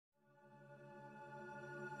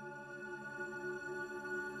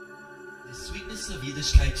The Sweetness of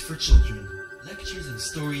Yiddishkeit for Children. Lectures and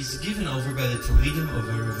stories given over by the talmidim of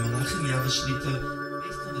Rabbi Menachem Yaveh Shlita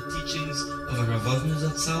based on the teachings of Rabbi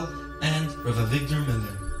Wosner and Rabbi Rebbi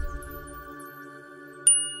Mendel.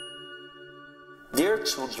 Dear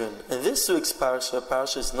children, in this week's Parsha,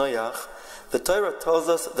 Parshas Noach, the Torah tells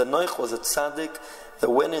us that Noach was a tzaddik that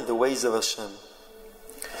went in the ways of Hashem.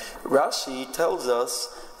 Rashi tells us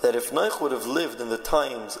that if Noach would have lived in the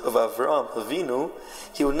times of Avraham Avinu,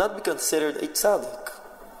 he would not be considered a tzaddik.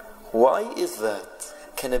 Why is that?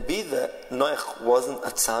 Can it be that Noach wasn't a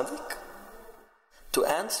tzaddik? To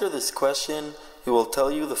answer this question, we will tell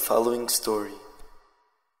you the following story.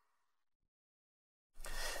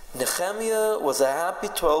 Nehemiah was a happy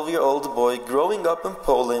 12-year-old boy growing up in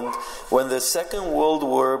Poland when the Second World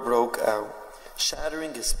War broke out,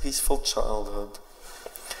 shattering his peaceful childhood.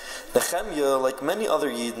 Nehemiah, like many other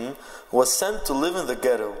Yidden, was sent to live in the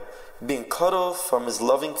ghetto, being cut off from his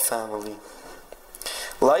loving family.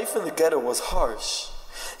 Life in the ghetto was harsh.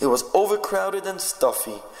 It was overcrowded and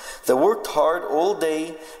stuffy. They worked hard all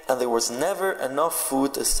day, and there was never enough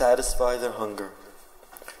food to satisfy their hunger.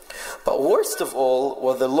 But worst of all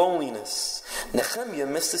was the loneliness. Nehemiah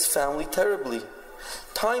missed his family terribly.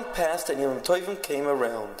 Time passed and Yom Tovim came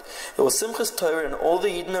around. It was Simchas Torah and all the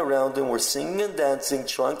Yidden around him were singing and dancing,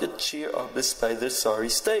 trying to cheer up despite their sorry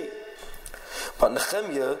state. But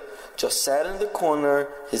Nehemiah just sat in the corner,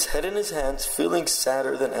 his head in his hands, feeling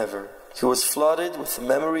sadder than ever. He was flooded with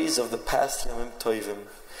memories of the past Yom Tovim.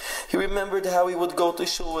 He remembered how he would go to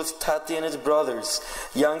shul with Tati and his brothers,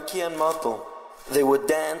 Yanki and Matel. They would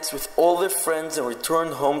dance with all their friends and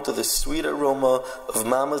return home to the sweet aroma of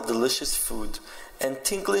Mama's delicious food and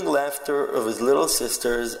tinkling laughter of his little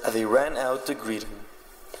sisters as they ran out to greet him.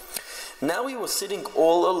 Now he was sitting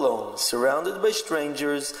all alone, surrounded by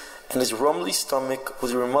strangers, and his rumbly stomach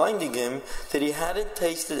was reminding him that he hadn't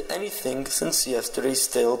tasted anything since yesterday's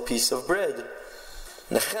stale piece of bread.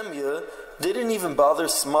 Nehemiah didn't even bother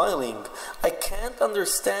smiling. I can't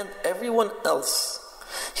understand everyone else,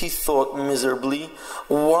 he thought miserably.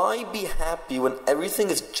 Why be happy when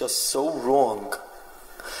everything is just so wrong?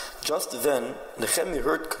 Just then, Nehemiah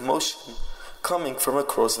heard commotion coming from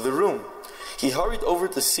across the room. He hurried over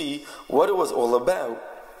to see what it was all about.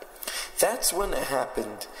 That's when it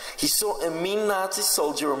happened. He saw a mean Nazi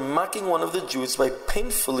soldier mocking one of the Jews by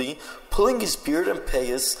painfully pulling his beard and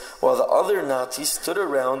payas while the other Nazis stood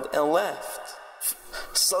around and laughed.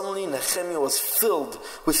 Suddenly, Nehemiah was filled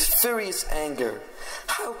with furious anger.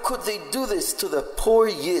 How could they do this to the poor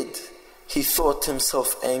Yid? He thought to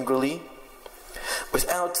himself angrily.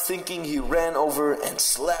 Without thinking, he ran over and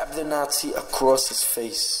slapped the Nazi across his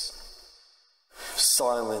face.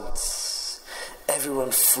 Silence.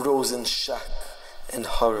 Everyone froze in shock and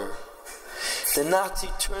horror. The Nazi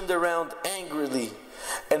turned around angrily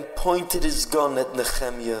and pointed his gun at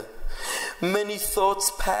Nehemiah. Many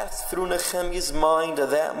thoughts passed through Nehemiah's mind at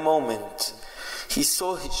that moment. He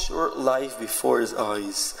saw his short life before his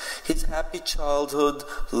eyes, his happy childhood,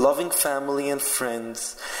 loving family and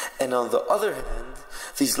friends, and on the other hand,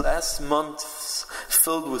 these last months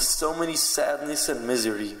filled with so many sadness and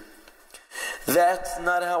misery. That's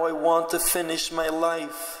not how I want to finish my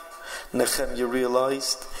life, Nehemiah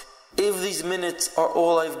realized. If these minutes are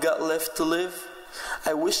all I've got left to live,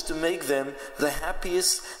 I wish to make them the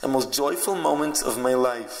happiest and most joyful moments of my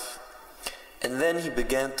life. And then he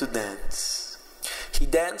began to dance. He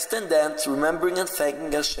danced and danced, remembering and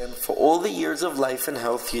thanking Hashem for all the years of life and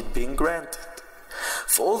health he had been granted.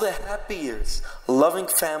 For all the happy years, loving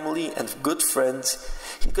family and good friends,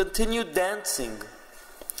 he continued dancing,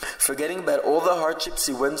 forgetting about all the hardships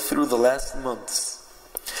he went through the last months,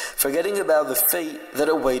 forgetting about the fate that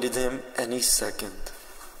awaited him any second.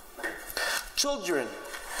 Children,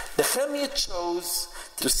 Nehemiah chose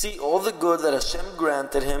to see all the good that Hashem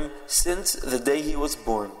granted him since the day he was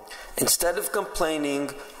born, instead of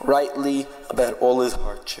complaining rightly about all his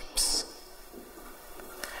hardships.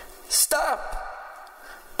 Stop!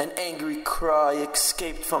 An angry cry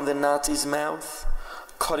escaped from the Nazi's mouth,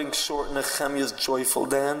 cutting short Nehemiah's joyful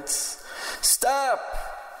dance. Stop!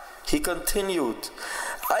 He continued.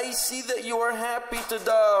 I see that you are happy to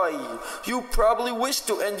die. You probably wish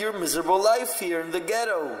to end your miserable life here in the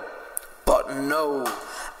ghetto. But no,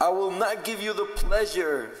 I will not give you the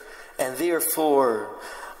pleasure, and therefore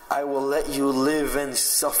I will let you live and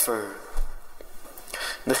suffer.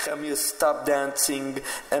 Nehemiah stopped dancing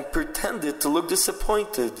and pretended to look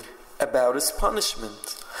disappointed about his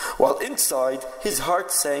punishment, while inside his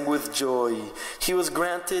heart sang with joy. He was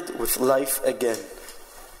granted with life again.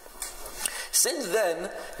 Since then,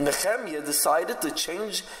 Nehemiah decided to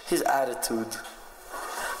change his attitude.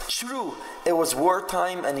 True, it was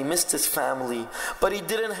wartime and he missed his family, but he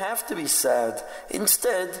didn't have to be sad.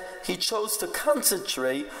 Instead, he chose to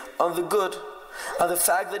concentrate on the good, on the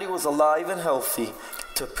fact that he was alive and healthy,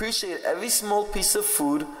 to appreciate every small piece of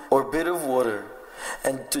food or bit of water,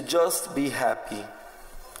 and to just be happy.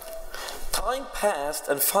 Time passed,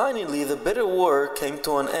 and finally the bitter war came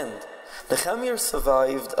to an end. Nehemiah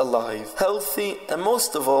survived alive, healthy, and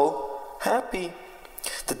most of all, happy.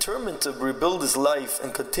 Determined to rebuild his life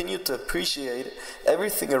and continue to appreciate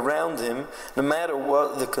everything around him, no matter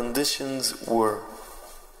what the conditions were.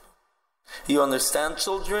 You understand,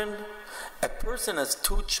 children? A person has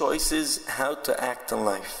two choices how to act in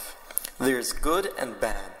life. There's good and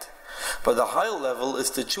bad. But the higher level is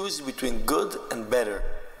to choose between good and better.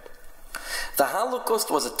 The Holocaust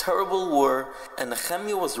was a terrible war, and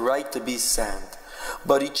Nehemiah was right to be sad.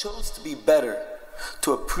 But he chose to be better,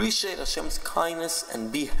 to appreciate Hashem's kindness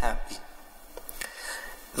and be happy.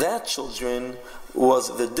 That, children,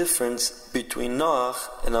 was the difference between Noach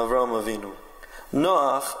and Avraham Avinu.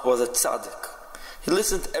 Noach was a tzaddik. He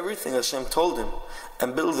listened to everything Hashem told him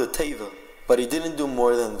and built a teva, but he didn't do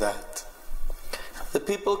more than that. The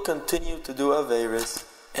people continued to do averos,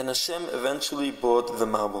 and Hashem eventually brought the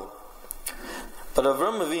Mabul. But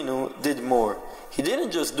Avraham Avinu did more. He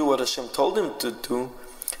didn't just do what Hashem told him to do,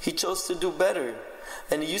 he chose to do better.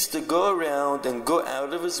 And he used to go around and go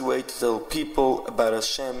out of his way to tell people about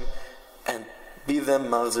Hashem and be them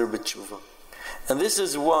Mazir B'tshuva. And this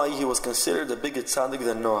is why he was considered a bigger tzaddik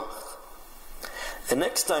than Noach. And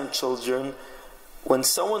next time, children, when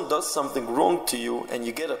someone does something wrong to you and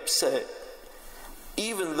you get upset,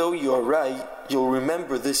 even though you are right, you'll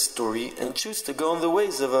remember this story and choose to go in the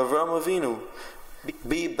ways of Avraham Avinu.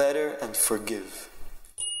 Be better and forgive.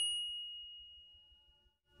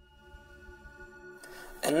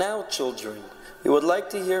 And now, children, we would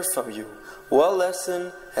like to hear from you. What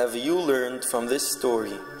lesson have you learned from this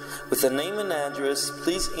story? With a name and address,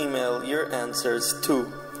 please email your answers to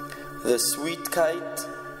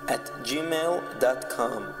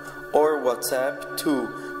thesweetkeit@gmail.com or WhatsApp to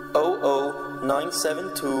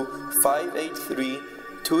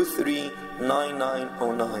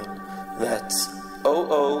 00972-583-239909. That's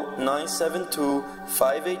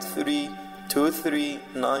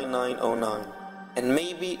 00972-583-239909. And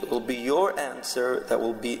maybe it will be your answer that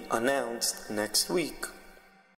will be announced next week.